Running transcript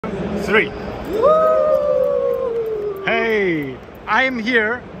3. Hey, I'm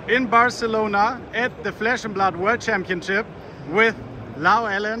here in Barcelona at the Flesh and Blood World Championship with Lau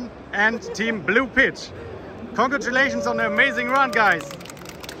Allen and Team Blue Pitch. Congratulations on the amazing run, guys.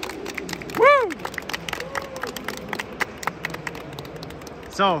 Woo!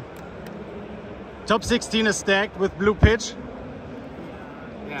 So, top 16 is stacked with Blue Pitch.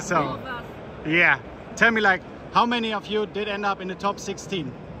 Yeah. So, yeah. Tell me, like, how many of you did end up in the top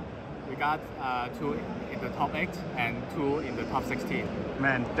 16? We got 2 in the top 8 and 2 in the top 16.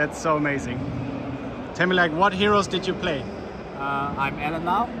 Man, that's so amazing. Tell me, like, what heroes did you play? I'm Alan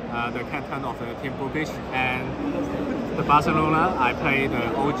now, the captain of the Team Blue Pitch, and the Barcelona, I play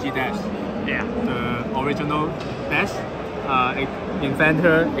the OG dash. Yeah. The original dash,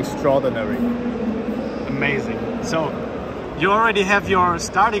 Inventor Extraordinary. Amazing. So, you already have your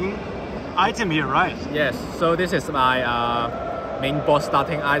starting item here, right? Yes, so this is my main boss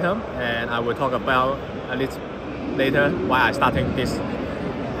starting item, and I will talk about a little later why I starting this.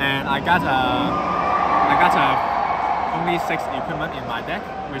 And I got only 6 equipment in my deck,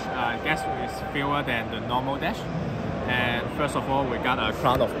 which I guess is fewer than the normal dash. And first of all, we got a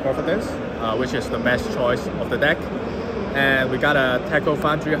Crown of Providence, which is the best choice of the deck. And we got a Tackle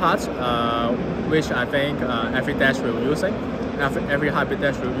Foundry Heart, which I think every dash will be using, every hybrid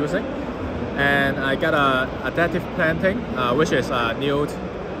dash will be using. And I got a Adaptive Planting, which is a new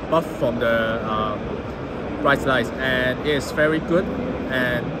buff from the Bright Lights, and it's very good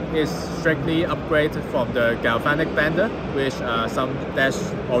and is strictly upgraded from the Galvanic Bender, which some dash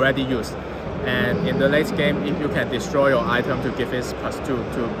already use. And in the late game, if you can destroy your item to give it +2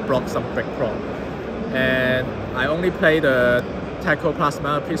 to block some Brick Pro. And I only play the Tackle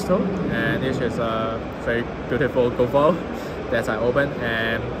Plasma Pistol, and this is a very beautiful go ball that I open.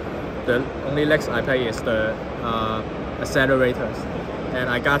 And the only legs I play is the accelerators. And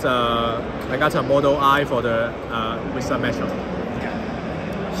I got a Model I for the Wizard matchup.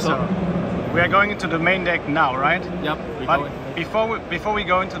 So, we are going into the main deck now, right? Yep. But before we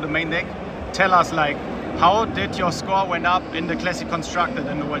go into the main deck, tell us, like, how did your score went up in the Classic Constructed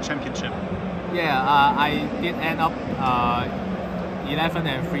in the World Championship? Yeah, I did end up 11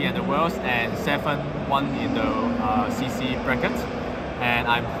 and 3 in the Worlds and 7-1 in the CC bracket, and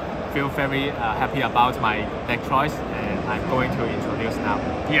I feel very happy about my deck choice, and I'm going to introduce now.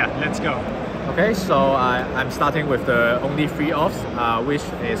 Yeah, let's go. Okay, so I'm starting with the only 3 offs, which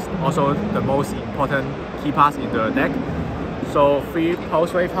is also the most important key parts in the deck. So 3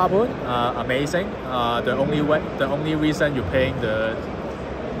 Pulse Wave Harpoon, amazing. The only reason you're playing the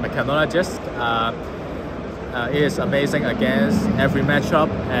Mechanologist is amazing against every matchup,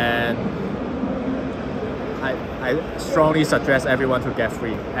 and I strongly suggest everyone to get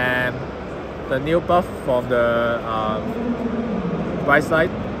 3. And the new buff from the Bright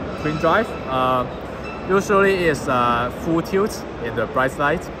Light Twin Drive usually is full tilt in the Bright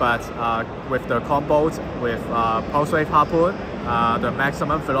Light, but with the combos with Pulse Wave Harpoon, the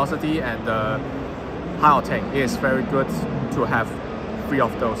maximum velocity and the high octane, it is very good to have 3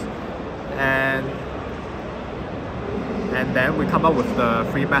 of those. And then we come up with the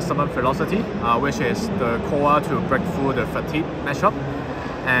 3 maximum velocity, which is the core to break through the fatigue matchup.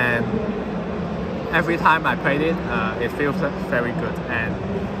 And every time I played it, it feels very good. And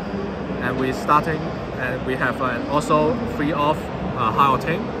we have also 3 off high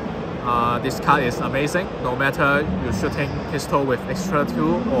octane. This card is amazing. No matter you're shooting pistol with extra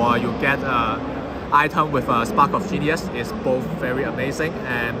 2 or you get item with a Spark of Genius, is both very amazing.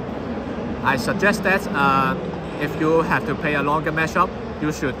 And I suggest that if you have to play a longer matchup,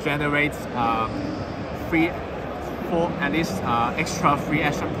 you should generate 4 at least extra 3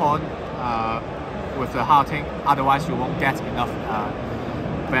 action point with the hearting. Otherwise, you won't get enough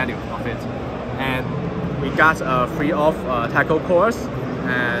value of it. And we got 3 off tackle cores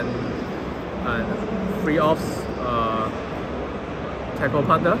and 3 offs tackle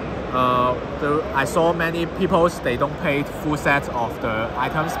punter. I saw many people, they don't play full set of the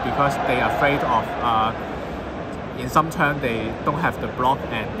items because they are afraid of in some turn they don't have the block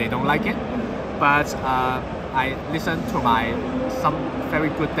and they don't like it. But I listened to some very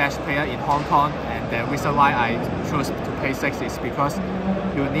good dash player in Hong Kong, and the reason why I chose to play 6 is because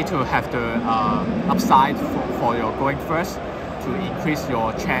you need to have the upside for your going first to increase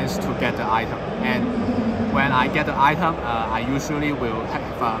your chance to get the item. And when I get the item, I usually will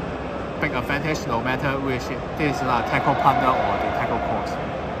have a big advantage no matter which this is a tackle punter or the tackle course.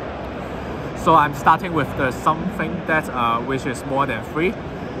 So I'm starting with the something that which is more than 3,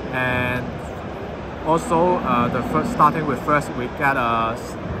 and also starting with first we get a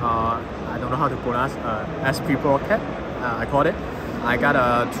I don't know how to pronounce SP Broadcat, I call it. I got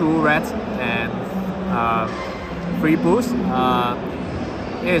a 2 red and 3 blues.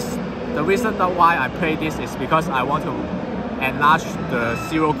 Is the reason why I play this is because I want to enlarge the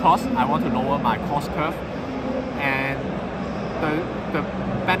zero cost. I want to lower my cost curve, and the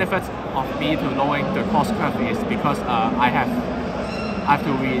benefit of me to lowering the cost curve is because I have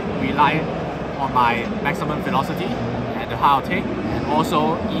to rely on my maximum velocity and the high octane, and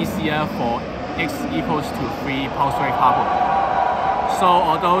also easier for X equals to 3 pulse rate carbo. So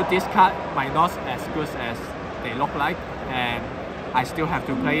although this card might not as good as they look like, and I still have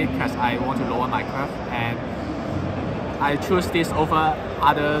to play it because I want to lower my curve, and I choose this over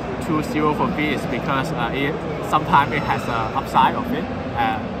other 2 0 for 3 is because sometimes it has an upside of it.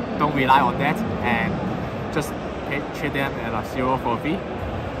 Don't rely on that and just treat them at a 0 for 3.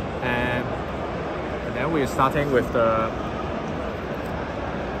 And then we're starting with the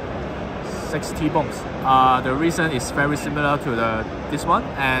 6 T-bones. The reason is very similar to this one,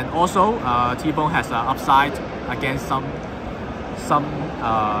 and also T-bone has an upside against some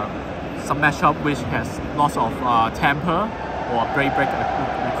matchup which has lots of temper or brake break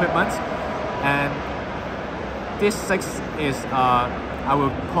equipment, and this 6 is I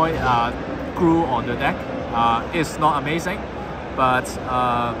will call it glue on the deck. It's not amazing, but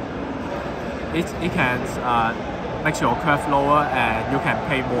it can make your curve lower, and you can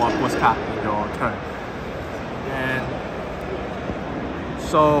play more boost card in your turn. And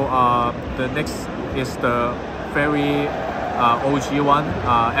so the next is the very OG one.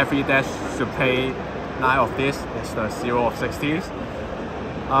 Every dash should play 9 of this. It's the 0 of 60s.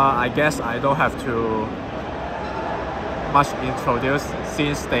 I guess I don't have to much introduce,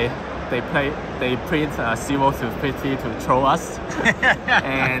 since they print 0 to 50 to throw us,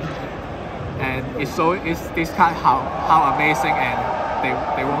 and it's this card how amazing, and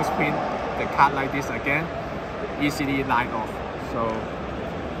they won't print the card like this again, easily 9 off. So,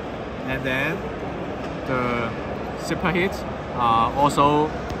 and then the super hit also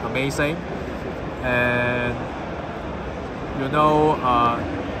amazing, and you know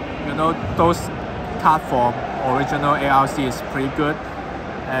those card from original ARC is pretty good,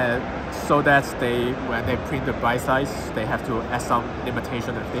 and so that when they print the bright size, they have to add some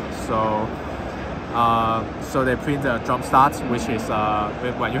limitation with it. So they print the jump start, which is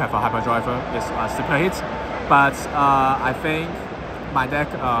when you have a hyperdriver, is a super hit. But I think my deck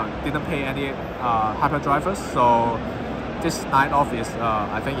didn't play any hyperdrivers, so this 9 off is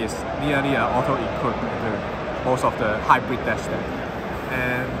I think is nearly an auto include into most of the hybrid dash deck.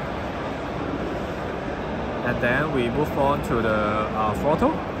 And then we move on to the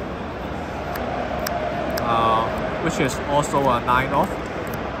photo, which is also a 9 off.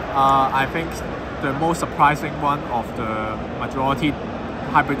 I think the most surprising one of the majority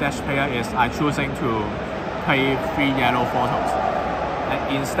hybrid dash player is I choosing to play 3 yellow photos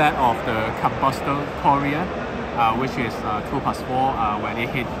instead of the combustor courier, which is 2+4 when it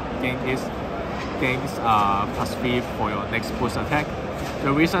hit gains +3 for your next boost attack.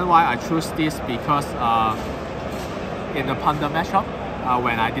 The reason why I choose this because in the Panda matchup,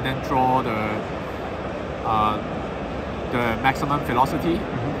 when I didn't draw the maximum velocity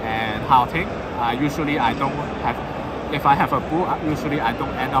and high octane, usually I don't have. If I have a bull, usually I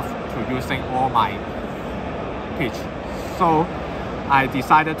don't end up to using all my pitch. So I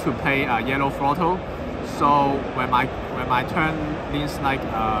decided to play a yellow throttle. So when my turn leans like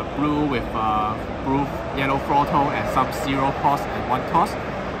blue with blue yellow throttle and some 0 cost and 1 cost,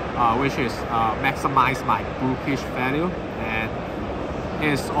 which is maximize my blue pitch value, and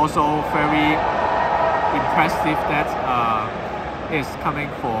it's also very impressive that it's coming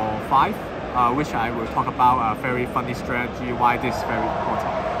for 5, which I will talk about a very funny strategy why this is very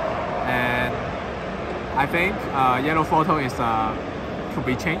important. And I think yellow photo is could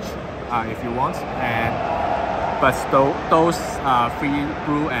be changed if you want, but those 3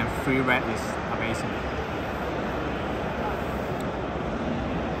 blue and 3 red is amazing.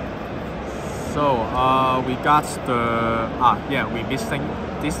 So we got the we missing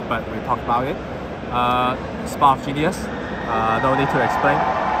this, but we talked about it. Spark of Genius, no need to explain.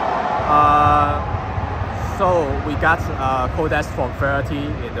 So we got Codex from Verity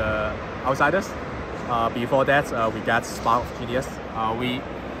in the Outsiders. Before that, we got Spark of Genius.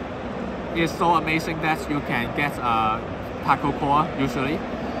 It's so amazing that you can get a Taco Core usually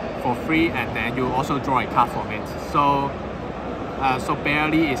for free, and then you also draw a card from it. So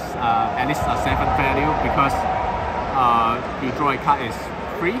barely is at least a 7 value, because you draw a card is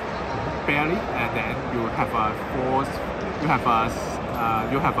free, barely, and then you have a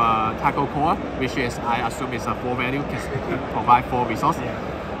Taco Core, which is I assume is a 4 value because it provide 4 resources.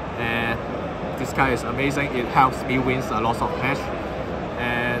 And this card is amazing. It helps me win a lot of match.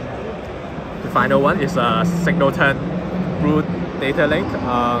 final one is a singleton blue data link.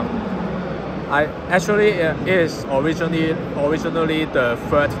 I actually it is originally the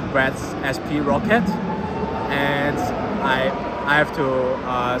third Red's SP rocket, and I have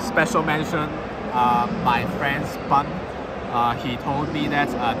to special mention my friend's Bun. He told me that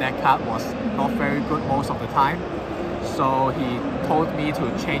that card was not very good most of the time, so he told me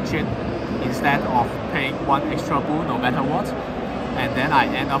to change it instead of paying one extra blue no matter what. And then I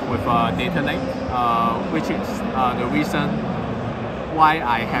end up with a data link, which is the reason why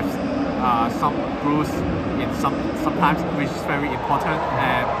I have some blues in sometimes, which is very important,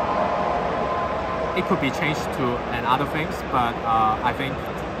 and it could be changed to other things, but I think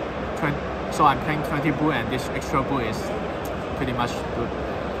so I'm playing 20 blue, and this extra blue is pretty much good.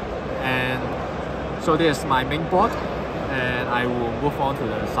 And so this is my main board, and I will move on to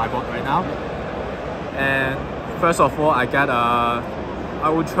the sideboard right now. And first of all, I get a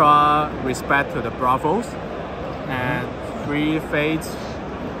ultra respect to the Bravos, and 3 Fates,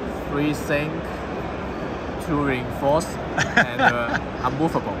 3 Sync, 2 Reinforce, and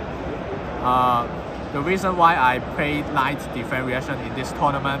Unmovable. The reason why I played Light Defense Reaction in this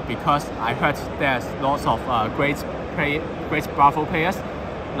tournament, because I heard there's lots of great Bravo players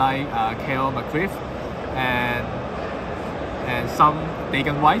like KO McGriff and some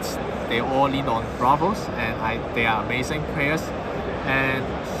Dagon Whites. They all lean on Bravos, and they are amazing players. And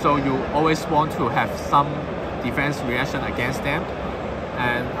so you always want to have some defense reaction against them.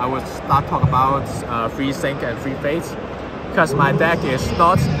 And I will start talking about 3 Sync and 3 Fates, because my deck is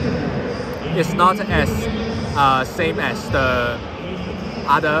not as same as the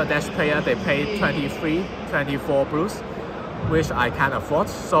other Dash player. They pay 23, 24 blues, which I can't afford.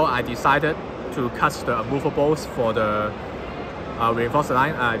 So I decided to cut the Unmovables for the Reinforced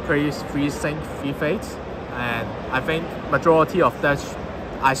line. I play 3 Sync, 3 Fates, and I think majority of Dash,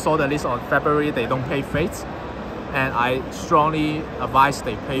 I saw the list on February, they don't play Fates, and I strongly advise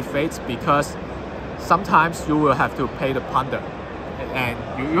they play Fates, because sometimes you will have to pay the Plunder, and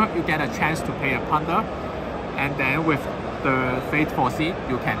you get a chance to pay a Plunder, and then with the Fate Foresee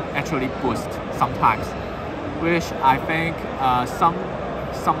you can actually boost sometimes, which I think some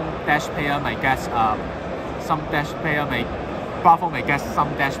Dash player may get Bravo may get some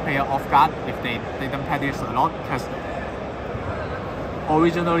Dash player off guard if they don't practice a lot, because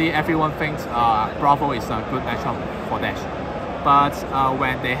originally everyone thinks Bravo is a good matchup for Dash, but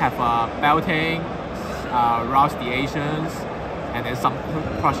when they have belting, rouse the Asians, and then some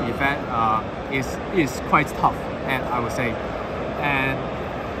crush effect, is quite tough, and I would say, and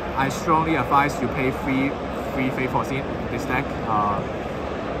I strongly advise you pay 3 Fate Foresee in this deck,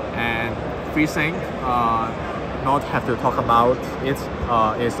 and 3 Sync. Not have to talk about it,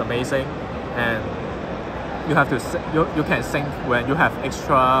 is amazing, and you have to you can sync when you have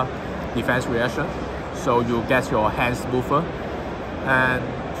extra defense reaction, so you get your hands smoother. And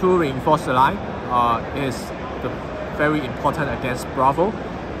 2 Reinforce the line is very important against Bravo,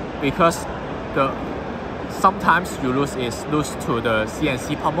 because sometimes you lose to the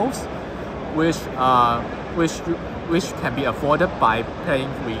CNC pummels, which can be avoided by playing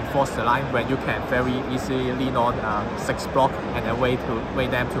Reinforce the line, when you can very easily lean on 6 block and then wait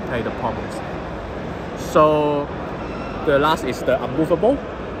them to play the pummels. So the last is the Unmovable.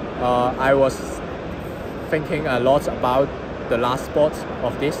 I was thinking a lot about the last spot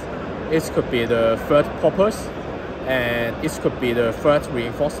of this. It could be the 3rd Poppers, and it could be the 3rd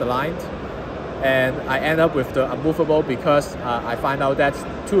Reinforce the line. And I end up with the Unmovable because I find out that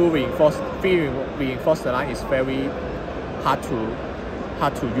 3 Reinforce the line is very hard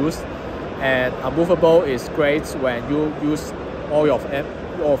to use, and Unmovable is great when you use all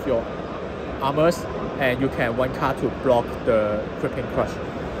of your armors, and you can 1 card to block the Crippling Crush.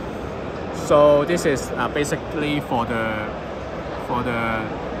 So this is basically for the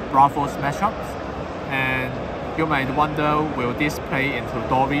Bravos matchups, and you might wonder, will this play into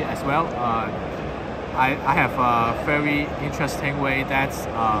Dory as well? I have a very interesting way that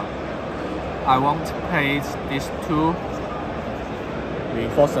I won't play these 2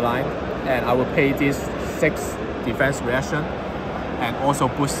 Reinforce the line, and I will play this 6 defense reaction and also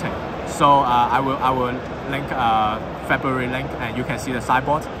boosting. So I will link February link, and you can see the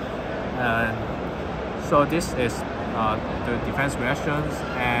sideboard. So this is the defense reactions,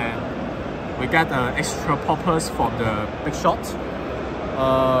 and we get extra poppers from the big shot.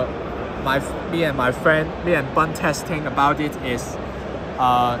 Me and Bun testing about it is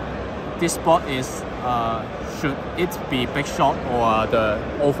this spot is should it be big shot or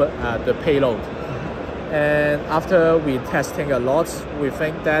the payload. And after we testing a lot, we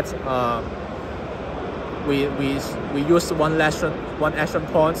think that we use one action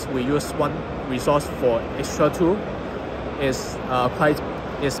points. We use one resource for extra 2. Is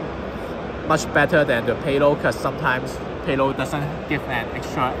much better than the payload, because sometimes payload doesn't give an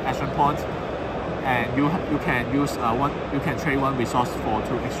extra action point, and you can use you can trade 1 resource for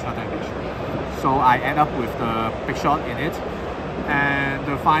 2 extra damage. So I end up with the big shot in it, and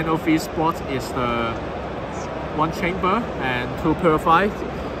the final 3 spots is the 1 chamber and 2 purify.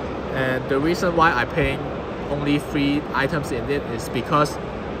 And the reason why I paying only 3 items in it is because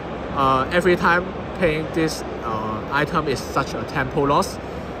every time paying this item is such a tempo loss,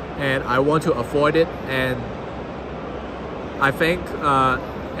 and I want to avoid it. And I think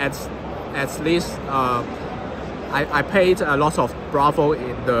at least I paid a lot of Bravo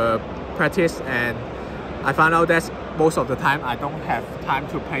in the practice, and I found out that most of the time I don't have time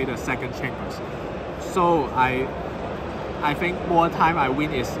to pay the second chambers. So I think more time I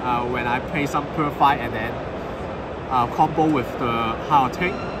win is when I pay some purify and then combo with the hard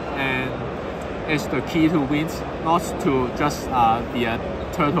take, and it's the key to wins, not to just be a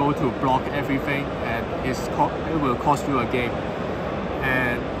turtle to block everything, and it will cost you a game.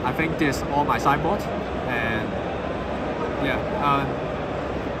 And I think this is all my sideboard, and yeah.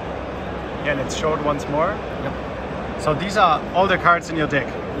 Yeah, let's show it once more. Yep. So these are all the cards in your deck.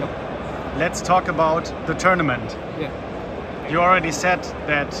 Yep. Let's talk about the tournament. Yeah. You already said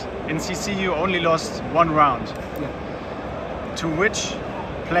that in CC you only lost 1 round. Yeah. To which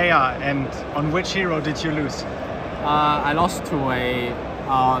player and on which hero did you lose? I lost to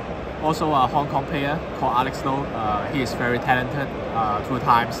also a Hong Kong player called Alex Low. He is very talented, 2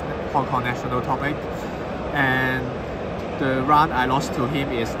 times Hong Kong national top 8. And the round I lost to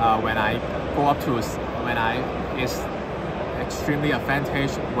him is when I go up to is extremely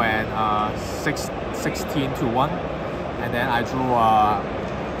advantage when 16-1, and then I drew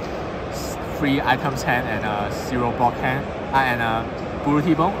 3 items hand and a 0 block hand and a blue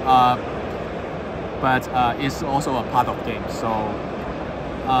T-bone. But it's also a part of game. So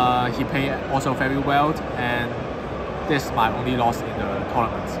he played also very well, and this is my only loss in the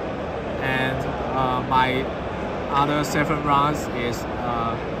tournament. And my other 7 rounds is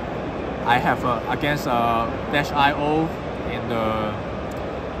I have against Dash IO in the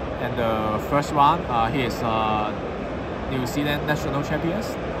first round. He is New Zealand national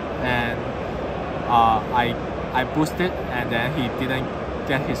champions, and I boosted, and then he didn't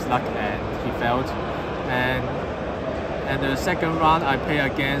get his luck and he failed. And the second round I play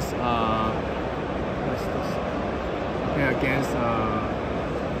against what's this? I play against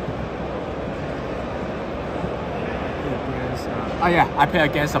I play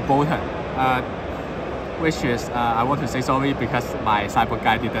against a Bolton, which is I want to say sorry because my cyber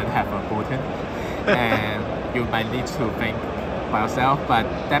guy didn't have a Bolton, and you might need to think by yourself. But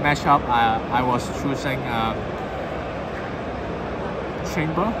that matchup, I was choosing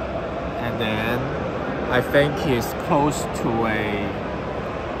Chamber, and then I think he's close to a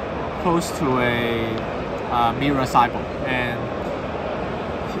mirror cyber, and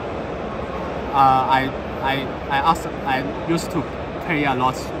I used to play a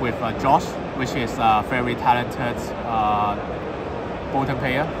lot with Josh, which is a very talented Bolton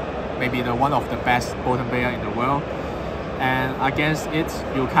player, maybe one of the best Bolton player in the world. And against it,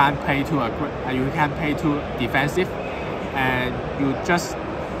 you can't play too defensive, and you just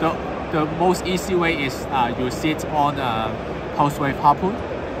the most easy way is you sit on a pulse wave harpoon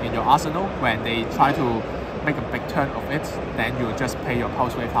in your arsenal. When they try to make a big turn of it, then you just play your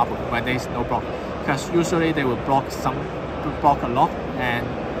pulse wave harpoon when there is no block, because usually they will block a lot, and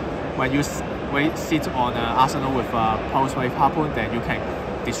when you sit on an arsenal with a pulse wave harpoon, then you can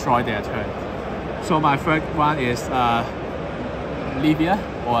destroy their turn. So my third one is Livia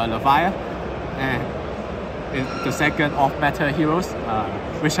or Levia, and the second off-meta heroes,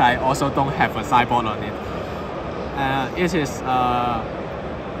 which I also don't have a sideboard on it. It is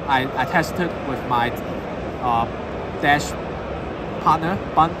I tested with my Dash partner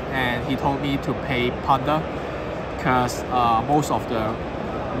Bun, and he told me to pay Panda because most of the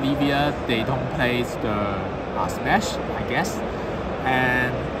Livia they don't play the Smash, I guess,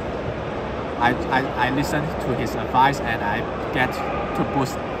 and I listened to his advice and I get to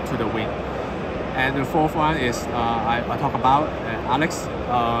boost to the win. And the fourth one is I talk about Alex.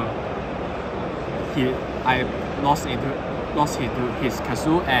 I lost into his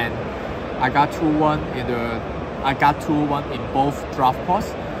Kazoo, and I got 2-1 in both draft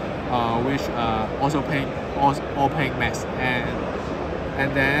pots, which also paying max,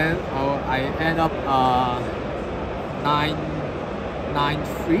 and then I end up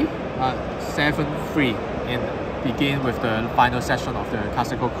 9-3, 7-3 in begin with the final session of the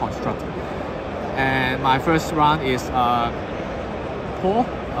classical construct. And my first round is Paul,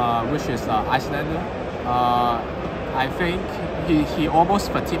 which is Icelander. I think he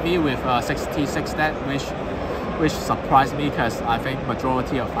almost fatigued me with 66 deck, which surprised me because I think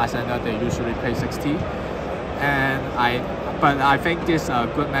majority of Icelander they usually play 60. But I think this is a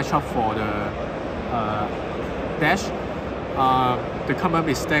good matchup for the Dash. The common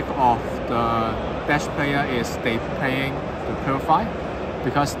mistake of the Dash player is they playing the Purify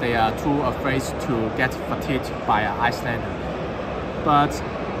because they are too afraid to get fatigued by an Icelander. But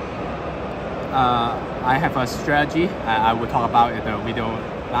I have a strategy I will talk about in the video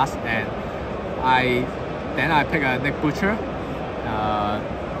last, and I pick a Nick Butcher.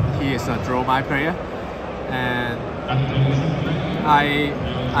 He is a draw my player, and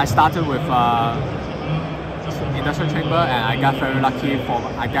I started with Industrial Chamber, and I got very lucky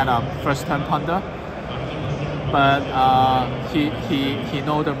I got a first turn Ponder. But he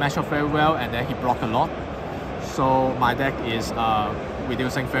know the matchup very well, and then he blocked a lot. So my deck is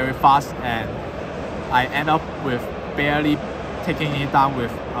reducing very fast, and I end up with barely taking it down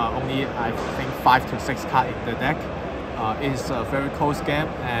with only I think 5 to 6 cards in the deck. It's a very close game,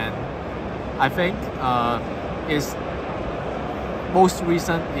 and I think is most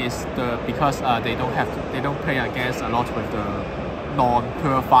reason is because they don't play against a lot with the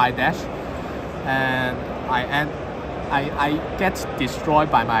non-Purify Dash, and I get destroyed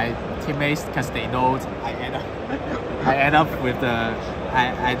by my teammates because they know I end up with the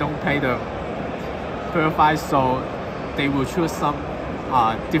I don't play the Purify, so they will choose some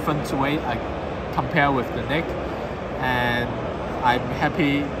different way compare with the Nick, and I'm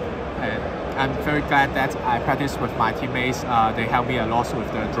happy. I'm very glad that I practice with my teammates. They help me a lot with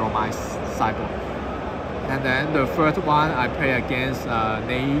the draw my sideboard. And then the third one I play against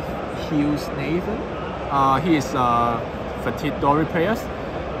Hughes Nathan. He is Fatigue Dory players,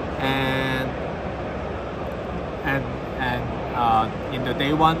 and in the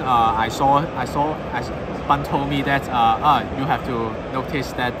day one Bun told me that you have to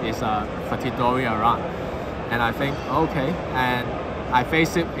notice that it's a Fatigue Dory around, and I think okay, and I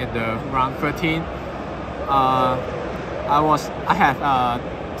faced it in the round 13. I had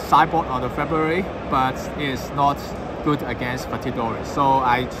sideboard on the February, but it's not good against Fatigue Dory. So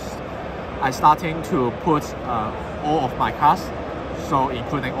I starting to put all of my cards, so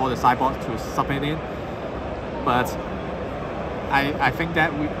including all the sideboard to submit in. But I think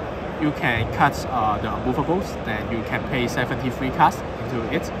that you can cut the unmovables, then you can pay 73 cards into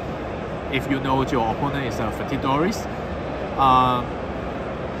it. If you know your opponent is a Fatigue Dory.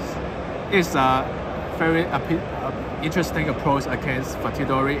 It's a very interesting approach against Fatigue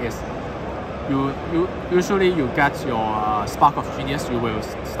Dory. Is you usually you get your Spark of Genius, you will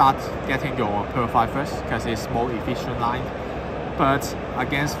start getting your Purify first because it's more efficient line. But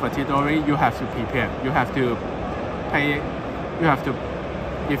against Fatigue Dory, you have to prepare. You have to pay. You have to,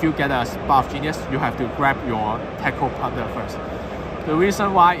 if you get a Spark of Genius, you have to grab your Tackle Ponder first. The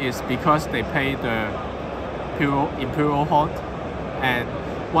reason why is because they play the Imperial Horn, and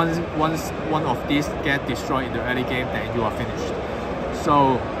once one of these get destroyed in the early game, then you are finished.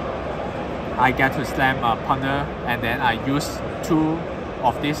 So I get to slam a Ponder, and then I use 2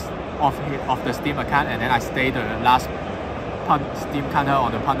 of this of the Steam account, and then I stay the last Steam counter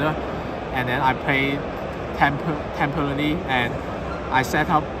on the Ponder, and then I play temporarily, and I set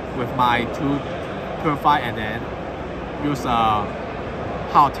up with my 2 Purify, and then use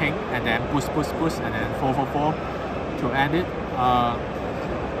Hard Ting, and then boost, and then 4 to end it.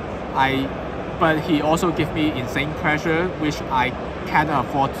 But he also give me insane pressure, which I can't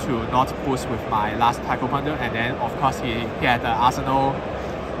afford to not boost with my last Tackle Ponder, and then of course he had the Arsenal,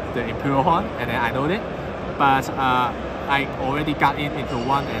 the Imperial Horn, and then I know it. But I already got into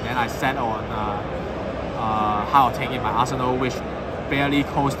one, and then I set on Hard Ting in my Arsenal, which barely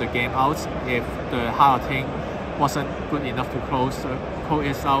closed the game out. If the Hard Ting wasn't good enough to close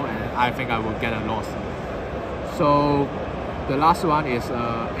it out, and I think I would get a loss. So the last one is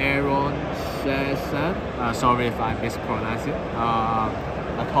Aaron Shazan. Sorry if I mispronounce it.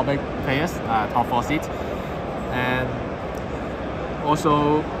 Atomic players, top 4 seed, and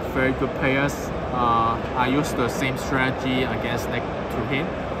also very good players. I used the same strategy against Nick to him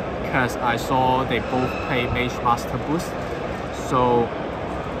because I saw they both play Mage Master Boost. So,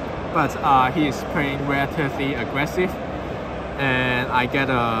 but he is playing relatively aggressive, and I get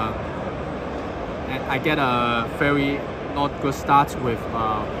a very not good start with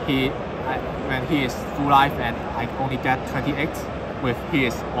when he is full life, and I only get 28 with he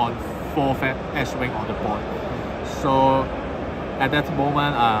is on 4th edge wing on the board. So at that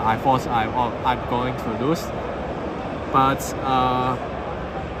moment I thought I'm going to lose, but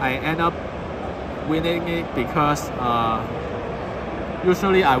I end up winning it because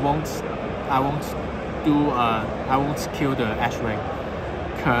usually I won't kill the edge wing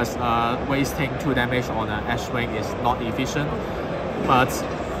because wasting 2 damage on an edge wing is not efficient. But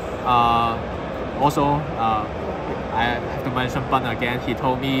also I have to mention Bun again. He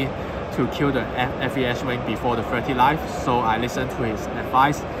told me to kill the every edge wing before the 30 life, so I listened to his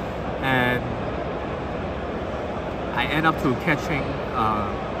advice, and I end up to catching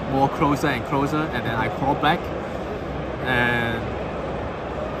more closer and closer, and then I crawl back. And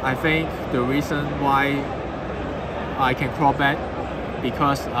I think the reason why I can crawl back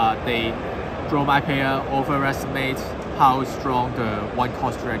because they draw my player overestimate how strong the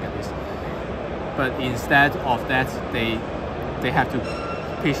 1-cost dragon is. But instead of that, they have to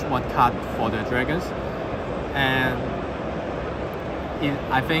pitch 1 card for the dragons, and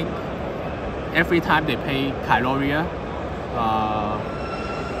I think every time they play Kyloria,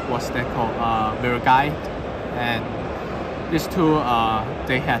 what's that called? Mirror Guide, and these two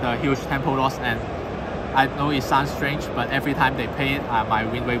they had a huge tempo loss, and I know it sounds strange, but every time they play it, my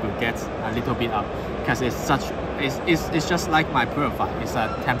win rate will get a little bit up because it's just like my Purify. It's a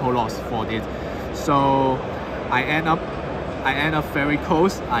tempo loss for it. So I end up very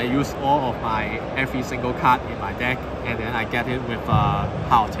close. I use all of my every single card in my deck, and then I get it with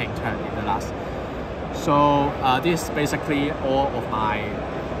Hao Ting turn in the last. So this is basically all of my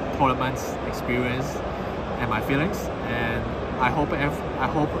tournaments experience and my feelings. And I hope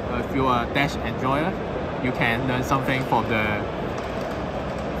if you're a Dash enjoyer, you can learn something from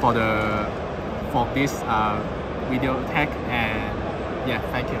this video tag. And yeah,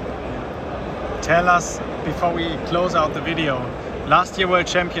 thank you. Tell us, before we close out the video, last year World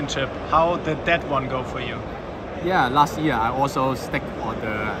Championship, how did that one go for you? Yeah, last year I also stick on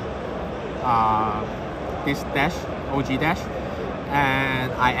the this dash, OG dash,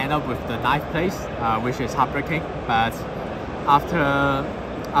 and I end up with the 9th place, which is heartbreaking. But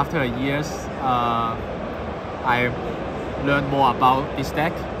after years, I learned more about this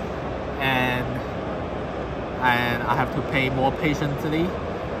deck, and I have to play more patiently.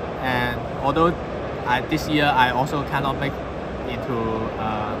 And although this year I also cannot make into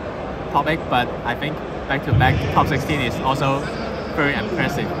top 8, but I think back-to-back top 16 is also very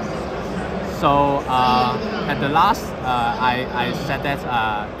impressive. So at the last, I said that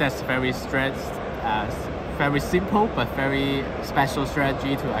that's very very simple but very special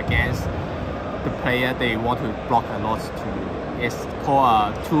strategy to against the player they want to block a lot to. It's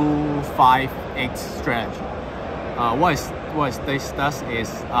called a 2-5-8 strategy. What this does is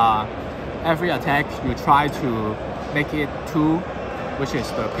every attack you try to make it 2, which is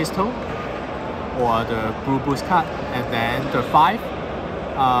the pistol or the blue boost card, and then the 5,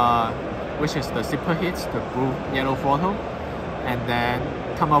 which is the super hit, the blue yellow photo, and then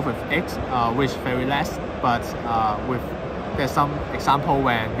come up with 8, which very less, but there's some example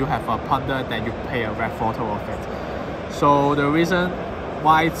when you have a ponder, then you pay a red photo of it. So the reason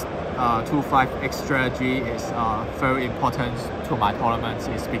why 2-5-X strategy is very important to my tournaments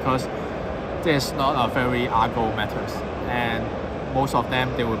is because there's not a very argo matters, and most of them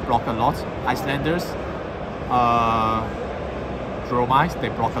they will block a lot. Icelanders, Dromites, they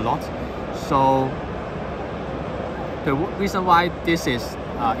block a lot. So the reason why this is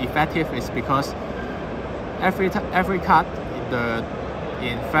effective is because every card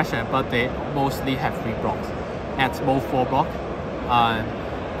in Flash and Blood they mostly have 3 blocks, at most 4 block.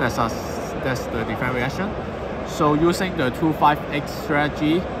 That's the defense reaction. So using the 2-5-8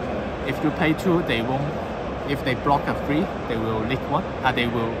 strategy, if you play 2, they won't. If they block a 3, they will leak 1. They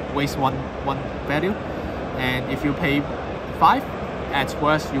will waste one value. And if you play 5, at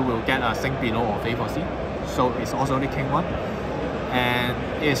worst you will get a Sink Below or Favor C. So it's also leaking 1. And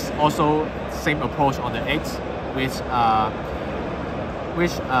it's also same approach on the 8, which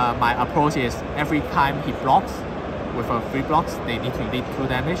my approach is every time he blocks with a 3 blocks, they need to lead 2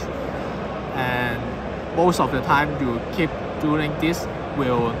 damage. And most of the time you keep doing this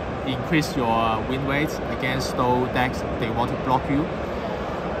will increase your win rate against those decks they want to block you.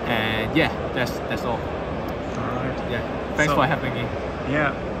 And yeah, that's all. Alright. Yeah. Thanks for having me.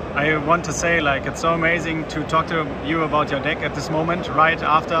 Yeah. I want to say, like, it's so amazing to talk to you about your deck at this moment, right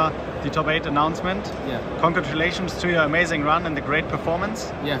after the top 8 announcement. Yeah. Congratulations to your amazing run and the great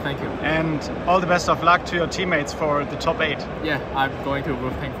performance. Yeah, thank you. And all the best of luck to your teammates for the top 8. Yeah, I'm going to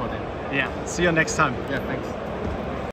root for them. Yeah, see you next time. Yeah, thanks.